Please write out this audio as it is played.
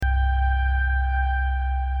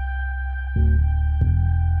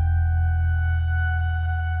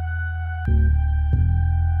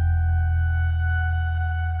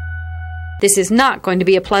This is not going to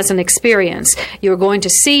be a pleasant experience. You're going to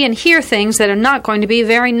see and hear things that are not going to be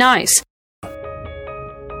very nice.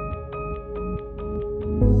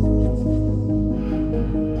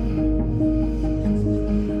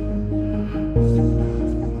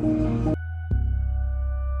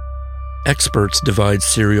 Experts divide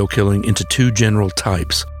serial killing into two general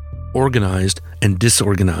types, organized and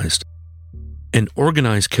disorganized. An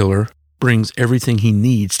organized killer brings everything he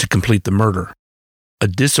needs to complete the murder. A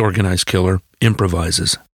disorganized killer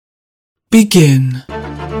improvises. Begin.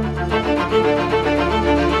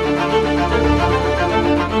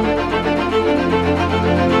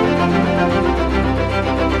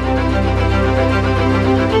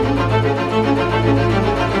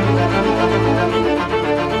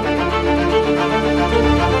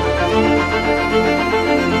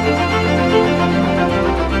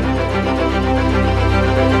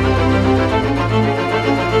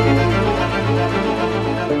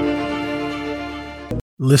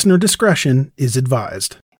 Listener discretion is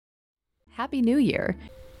advised. Happy New Year.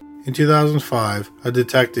 In 2005, a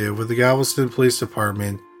detective with the Galveston Police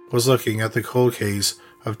Department was looking at the cold case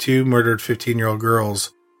of two murdered 15-year-old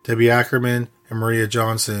girls, Debbie Ackerman and Maria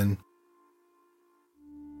Johnson.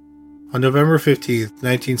 On November 15,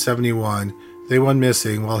 1971, they went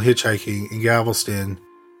missing while hitchhiking in Galveston.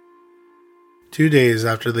 2 days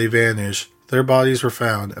after they vanished, their bodies were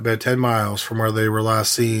found about 10 miles from where they were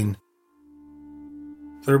last seen.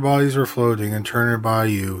 Their bodies were floating in Turner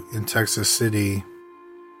Bayou in Texas City.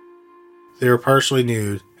 They were partially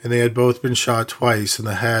nude, and they had both been shot twice in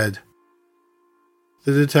the head.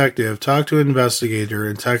 The detective talked to an investigator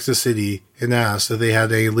in Texas City and asked if they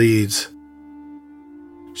had any leads.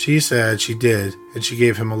 She said she did, and she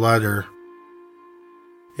gave him a letter.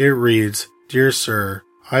 It reads, "Dear Sir,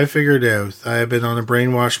 I figured out that I have been on a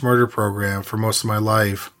brainwash murder program for most of my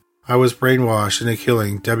life. I was brainwashed into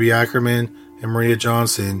killing Debbie Ackerman and Maria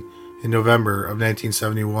Johnson in November of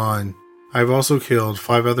 1971. I have also killed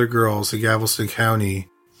 5 other girls in Galveston County.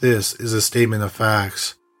 This is a statement of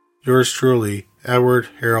facts. Yours truly, Edward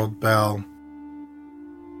Harold Bale."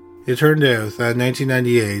 It turned out that in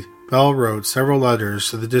 1998, Bell wrote several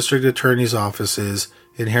letters to the district attorney's offices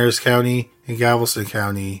in Harris County and Galveston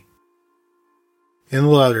County. In the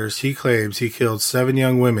letters, he claims he killed 7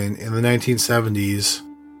 young women in the 1970s.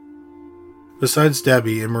 Besides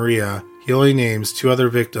Debbie and Maria, he only names 2 other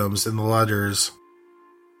victims in the letters.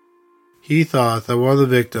 He thought that one of the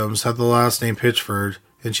victims had the last name Pitchford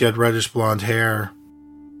and she had reddish blonde hair.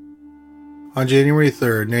 On January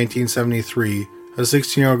 3, 1973, a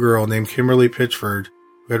 16-year-old girl named Kimberly Pitchford,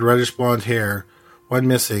 who had reddish blonde hair, went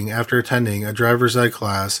missing after attending a driver's ed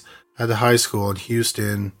class at a high school in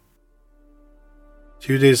Houston.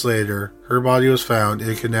 2 days later, her body was found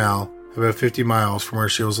in a canal about 50 miles from where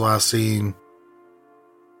she was last seen.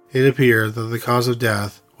 It appeared that the cause of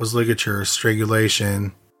death was ligature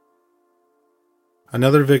strangulation.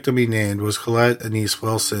 Another victim he named was Colette Anise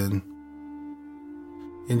Wilson.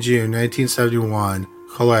 In June 1971,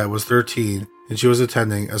 Colette was 13 and she was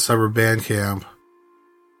attending a summer band camp.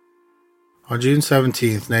 On June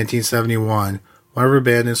 17, 1971, one of her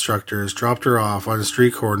band instructors dropped her off on a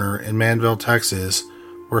street corner in Manville, Texas,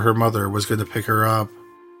 where her mother was going to pick her up.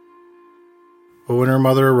 But when her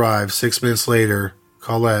mother arrived 6 minutes later,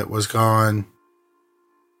 Colette was gone.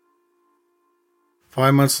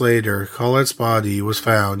 5 months later, Colette's body was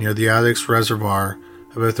found near the Addicks Reservoir,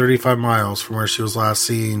 about 35 miles from where she was last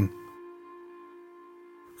seen.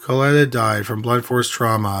 Colette had died from blunt force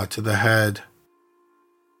trauma to the head.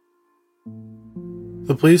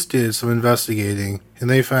 The police did some investigating, and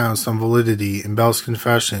they found some validity in Belle's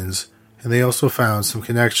confessions, and they also found some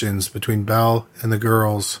connections between Belle and the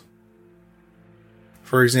girls.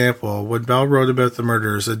 For example, when Belle wrote about the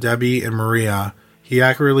murders of Debbie and Maria, he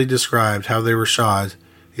accurately described how they were shot,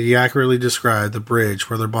 and he accurately described the bridge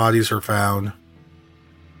where their bodies were found.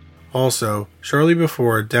 Also, shortly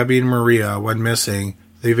before Debbie and Maria went missing,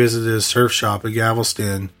 they visited a surf shop in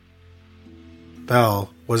Galveston.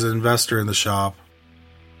 Belle was an investor in the shop.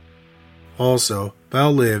 Also,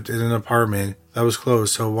 Belle lived in an apartment that was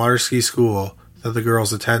close to a water ski school that the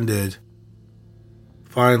girls attended.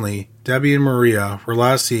 Finally, Debbie and Maria were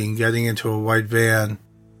last seen getting into a white van.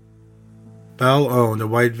 Belle owned a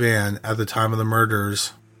white van at the time of the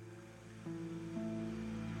murders.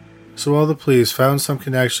 So while the police found some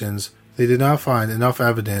connections, they did not find enough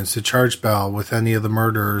evidence to charge Belle with any of the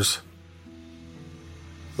murders.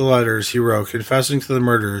 The letters he wrote confessing to the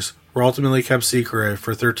murders were ultimately kept secret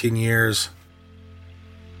for 13 years.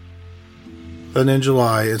 Then in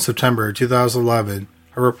July and September 2011,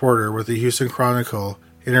 a reporter with the Houston Chronicle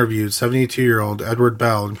interviewed 72-year-old Edward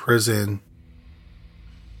Bale in prison.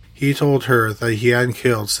 he told her that he hadn't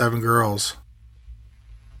killed 7 girls.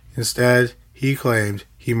 Instead, he claimed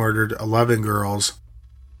he murdered 11 girls.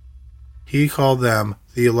 He called them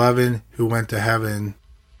the 11 who went to heaven.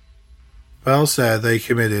 Bale said that he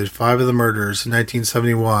committed 5 of the murders in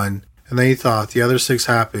 1971, and that he thought the other 6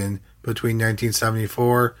 happened between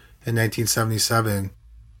 1974 and 1977.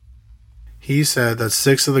 He said that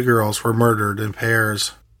 6 of the girls were murdered in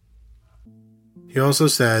pairs. He also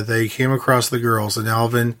said that he came across the girls in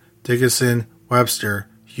Alvin, Dickinson, Webster,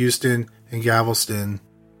 Houston, and Galveston.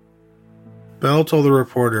 Bale told the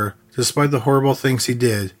reporter, despite the horrible things he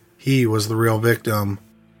did, he was the real victim.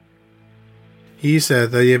 He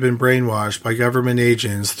said that he had been brainwashed by government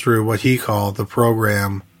agents through what he called the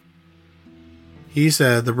program. He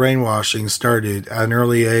said the brainwashing started at an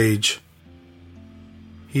early age.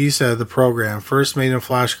 He said the program first made him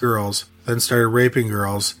flash girls, then started raping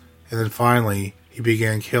girls, and then finally he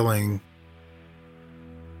began killing.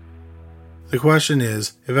 The question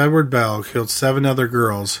is, if Edward Bale killed 7 other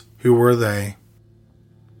girls, who were they?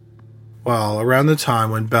 Well, around the time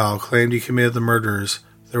when Bale claimed he committed the murders,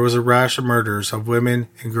 there was a rash of murders of women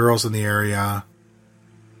and girls in the area.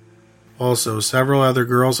 Also, several other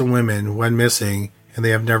girls and women went missing, and they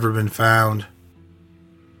have never been found.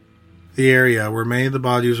 The area where many of the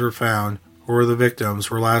bodies were found, or where the victims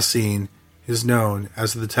were last seen, is known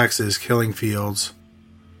as the Texas Killing Fields.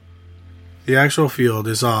 The actual field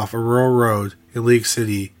is off a rural road in League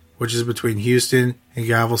City, which is between Houston and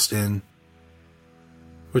Galveston.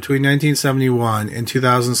 Between 1971 and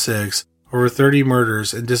 2006, over 30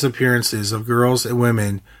 murders and disappearances of girls and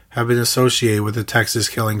women have been associated with the Texas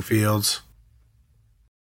Killing Fields.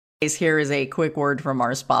 Here is a quick word from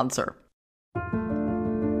our sponsor.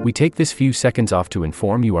 We take this few seconds off to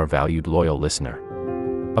inform you, our valued loyal listener,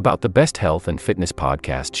 about the best health and fitness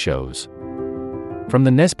podcast shows from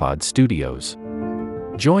the Nespod Studios.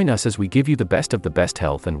 Join us as we give you the best of the best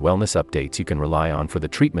health and wellness updates you can rely on for the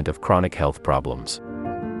treatment of chronic health problems.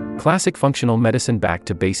 Classic functional medicine back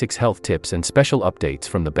to basics health tips and special updates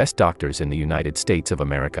from the best doctors in the United States of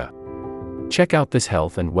America. Check out this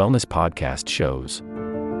health and wellness podcast shows.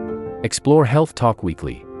 Explore Health Talk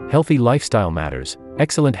Weekly, Healthy Lifestyle Matters,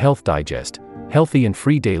 Excellent Health Digest, Healthy and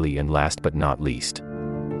Free Daily, and last but not least,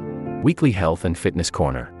 Weekly Health and Fitness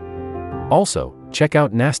Corner. Also, check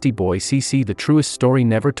out Nasty Boy CC, the truest story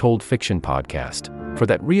never told fiction podcast, for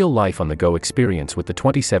that real life on the go experience with the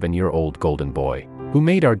 27-year-old golden boy who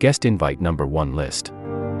made our guest invite #1 list.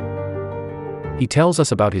 He tells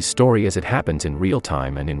us about his story as it happens in real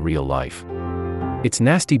time and in real life. It's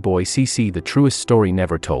Nasty Boy CC, the truest story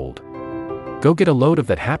never told. Go get a load of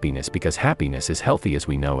that happiness, because happiness is healthy as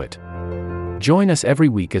we know it. Join us every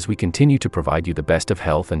week as we continue to provide you the best of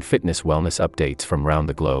health and fitness wellness updates from around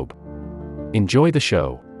the globe. Enjoy the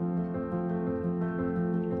show.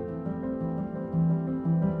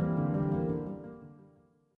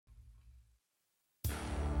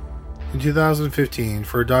 In 2015,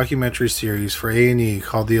 for a documentary series for A&E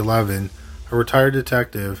called The 11, a retired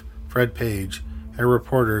detective, Fred Page, and a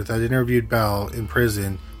reporter that interviewed Bale in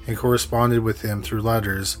prison and corresponded with him through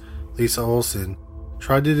letters, Lisa Olson,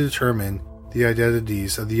 tried to determine the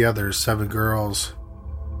identities of the other 7 girls.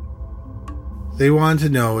 They wanted to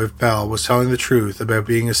know if Bale was telling the truth about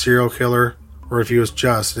being a serial killer, or if he was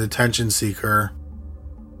just an attention seeker.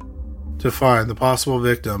 To find the possible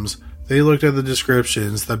victims, they looked at the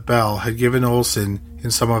descriptions that Bale had given Olson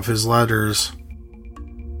in some of his letters.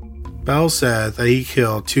 Bale said that he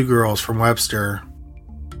killed 2 girls from Webster.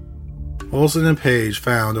 Olson and Page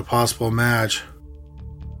found a possible match.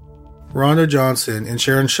 Rhonda Johnson and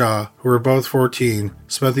Sharon Shaw, who were both 14,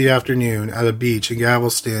 spent the afternoon at a beach in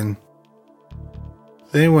Galveston.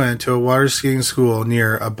 They went to a water skiing school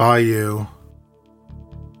near a bayou.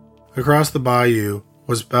 Across the bayou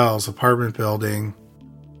was Bale's apartment building.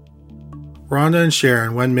 Rhonda and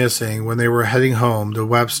Sharon went missing when they were heading home to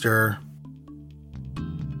Webster.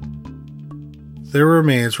 Their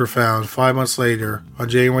remains were found 5 months later, on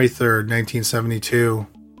January 3, 1972.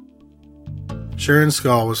 Sharon's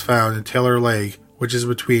skull was found in Taylor Lake, which is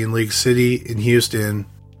between League City and Houston.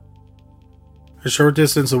 A short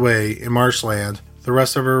distance away, in marshland, the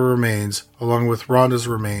rest of her remains, along with Rhonda's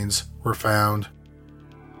remains, were found.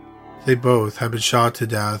 They both had been shot to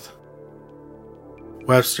death.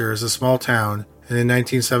 Webster is a small town, and in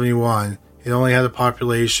 1971, it only had a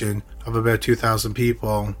population of about 2,000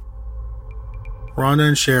 people. Rhonda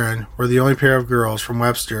and Sharon were the only pair of girls from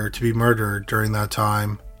Webster to be murdered during that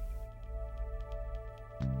time.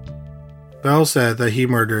 Bale said that he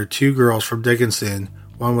murdered 2 girls from Dickinson.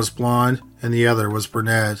 One was blonde and the other was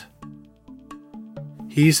brunette.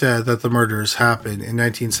 He said that the murders happened in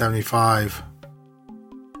 1975.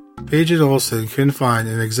 Page and Olsen couldn't find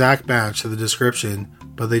an exact match to the description,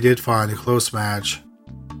 but they did find a close match.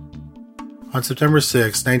 On September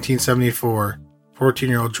 6, 1974,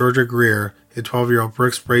 14-year-old Georgia Greer and 12-year-old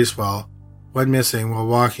Brooks Bracewell went missing while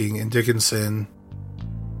walking in Dickinson.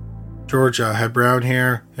 Georgia had brown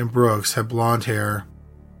hair and Brooks had blonde hair.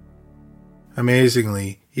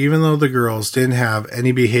 Amazingly, even though the girls didn't have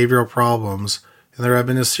any behavioral problems and there had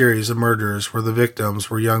been a series of murders where the victims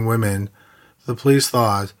were young women, the police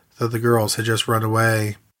thought that the girls had just run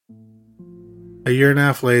away. A year and a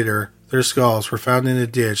half later, their skulls were found in a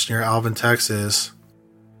ditch near Alvin, Texas.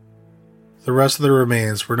 The rest of the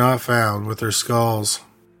remains were not found with their skulls.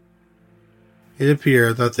 It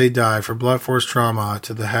appeared that they died from blunt force trauma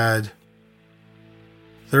to the head.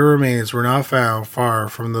 Their remains were not found far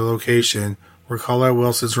from the location where Colette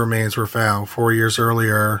Wilson's remains were found 4 years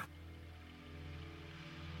earlier.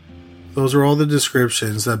 Those are all the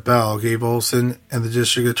descriptions that Bale gave Olsen and the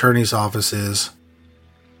district attorney's offices.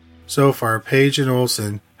 So far, Page and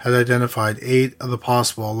Olsen had identified 8 of the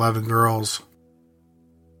possible 11 girls.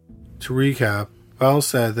 To recap, Bale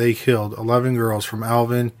said they killed 11 girls from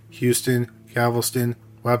Alvin, Houston, Galveston,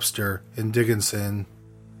 Webster, and Dickinson.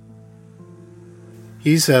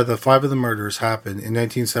 He said that 5 of the murders happened in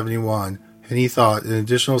 1971, and he thought an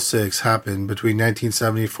additional 6 happened between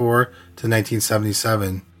 1974 to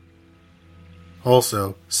 1977.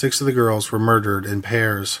 Also, 6 of the girls were murdered in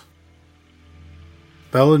pairs.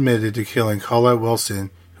 Bale admitted to killing Colette Wilson,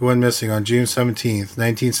 who went missing on June 17,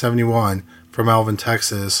 1971, from Alvin,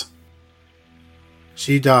 Texas.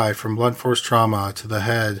 She died from blunt force trauma to the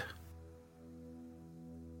head.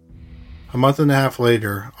 A month and a half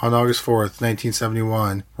later, on August 4,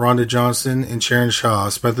 1971, Rhonda Johnson and Sharon Shaw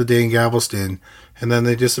spent the day in Galveston, and then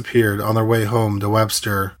they disappeared on their way home to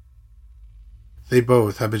Webster. They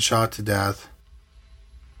both had been shot to death.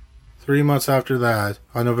 3 months after that,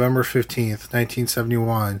 on November 15,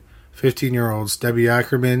 1971, 15-year-olds Debbie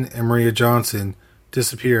Ackerman and Maria Johnson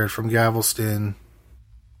disappeared from Galveston.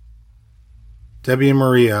 Debbie and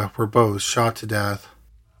Maria were both shot to death.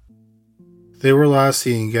 They were last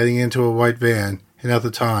seen getting into a white van, and at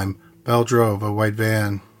the time, Bale drove a white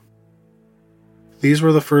van. These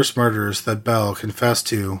were the first murders that Bale confessed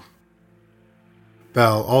to.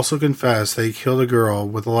 Bale also confessed that he killed a girl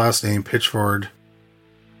with the last name Pitchford.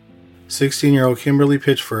 16-year-old Kimberly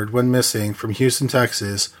Pitchford went missing from Houston,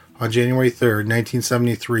 Texas on January 3,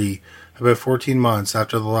 1973, about 14 months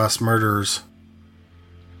after the last murders.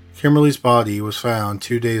 Kimberly's body was found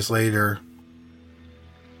 2 days later.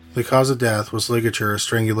 The cause of death was ligature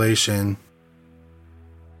strangulation.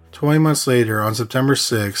 20 months later, on September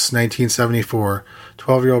 6, 1974,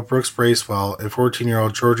 12-year-old Brooks Bracewell and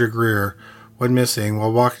 14-year-old Georgia Greer went missing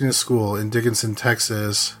while walking to school in Dickinson,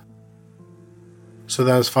 Texas. So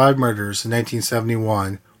that was 5 murders in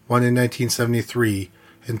 1971, 1 in 1973,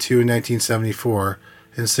 and 2 in 1974,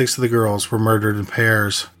 and 6 of the girls were murdered in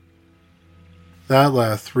pairs. That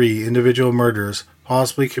left 3 individual murders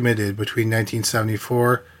possibly committed between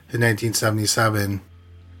 1974 and 1977.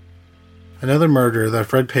 Another murder that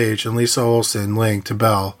Fred Page and Lisa Olsen linked to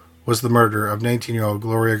Bale was the murder of 19-year-old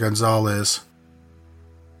Gloria Gonzalez.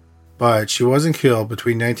 But she wasn't killed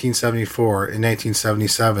between 1974 and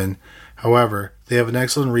 1977. However, they have an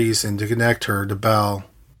excellent reason to connect her to Bale.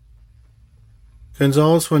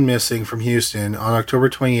 Gonzalez went missing from Houston on October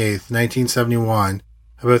 28, 1971,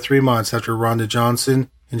 about 3 months after Rhonda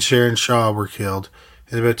Johnson and Sharon Shaw were killed,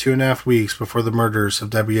 and about 2.5 weeks before the murders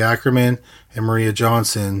of Debbie Ackerman and Maria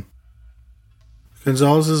Johnson.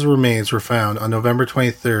 Gonzalez's remains were found on November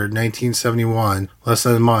 23, 1971, less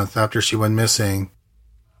than a month after she went missing.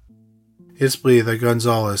 It's believed that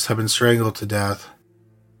Gonzalez had been strangled to death.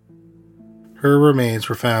 Her remains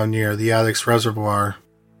were found near the Addicks Reservoir.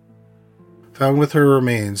 Found with her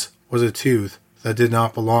remains was a tooth that did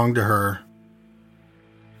not belong to her.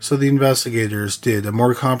 So the investigators did a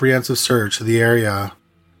more comprehensive search of the area.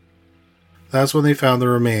 That's when they found the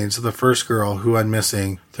remains of the first girl who went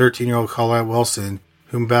missing, 13-year-old Colette Wilson,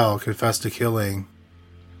 whom Bale confessed to killing.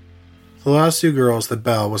 The last 2 girls that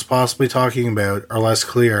Bale was possibly talking about are less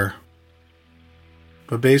clear.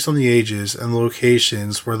 But based on the ages and the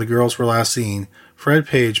locations where the girls were last seen, Fred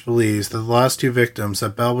Page believes that the last 2 victims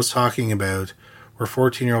that Bale was talking about were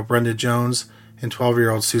 14-year-old Brenda Jones and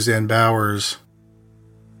 12-year-old Suzanne Bowers.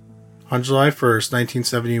 On July 1,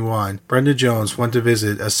 1971, Brenda Jones went to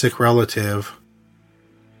visit a sick relative.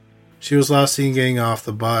 She was last seen getting off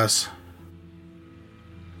the bus.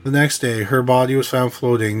 The next day, her body was found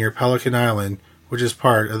floating near Pelican Island, which is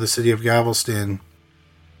part of the city of Galveston.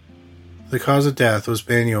 The cause of death was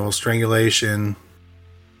manual strangulation.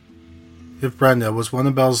 If Brenda was one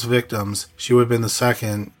of Bale's victims, she would have been the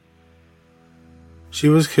second. She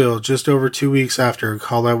was killed just over 2 weeks after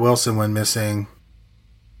Colette Wilson went missing.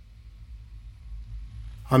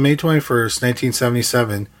 On May 21,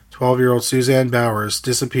 1977, 12-year-old Suzanne Bowers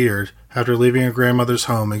disappeared after leaving her grandmother's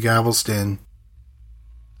home in Galveston.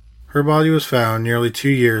 Her body was found nearly 2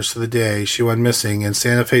 years to the day she went missing in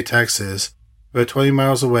Santa Fe, Texas, about 20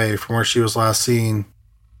 miles away from where she was last seen.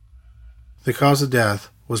 The cause of death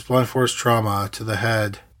was blunt force trauma to the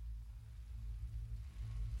head.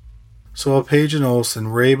 So while Page and Olson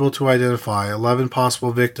were able to identify 11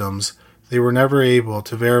 possible victims, they were never able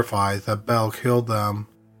to verify that Bale killed them.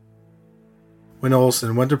 When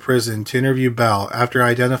Olson went to prison to interview Bale after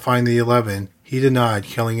identifying the 11, he denied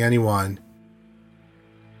killing anyone.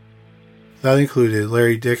 That included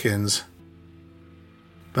Larry Dickens.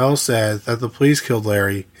 Bale said that the police killed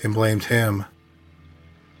Larry and blamed him.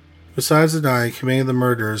 Besides denying committing the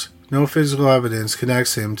murders, no physical evidence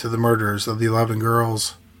connects him to the murders of the 11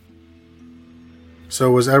 girls. So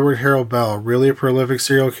was Edward Harold Bale really a prolific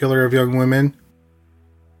serial killer of young women?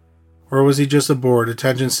 Or was he just a bored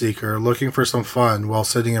attention seeker looking for some fun while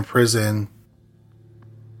sitting in prison?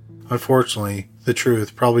 Unfortunately, the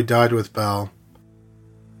truth probably died with Bale.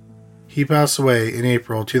 He passed away in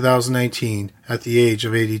April 2019 at the age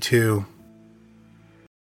of 82.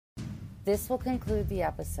 This will conclude the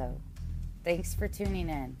episode. Thanks for tuning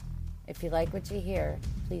in. If you like what you hear,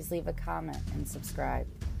 please leave a comment and subscribe.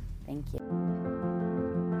 Thank you.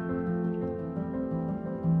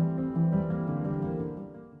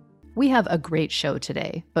 We have a great show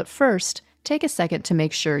today, but first, take a second to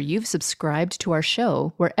make sure you've subscribed to our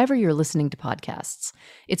show wherever you're listening to podcasts.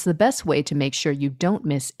 It's the best way to make sure you don't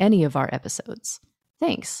miss any of our episodes.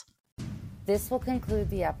 Thanks. This will conclude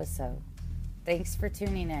the episode. Thanks for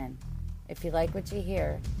tuning in. If you like what you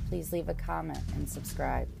hear, please leave a comment and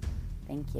subscribe. Thank you.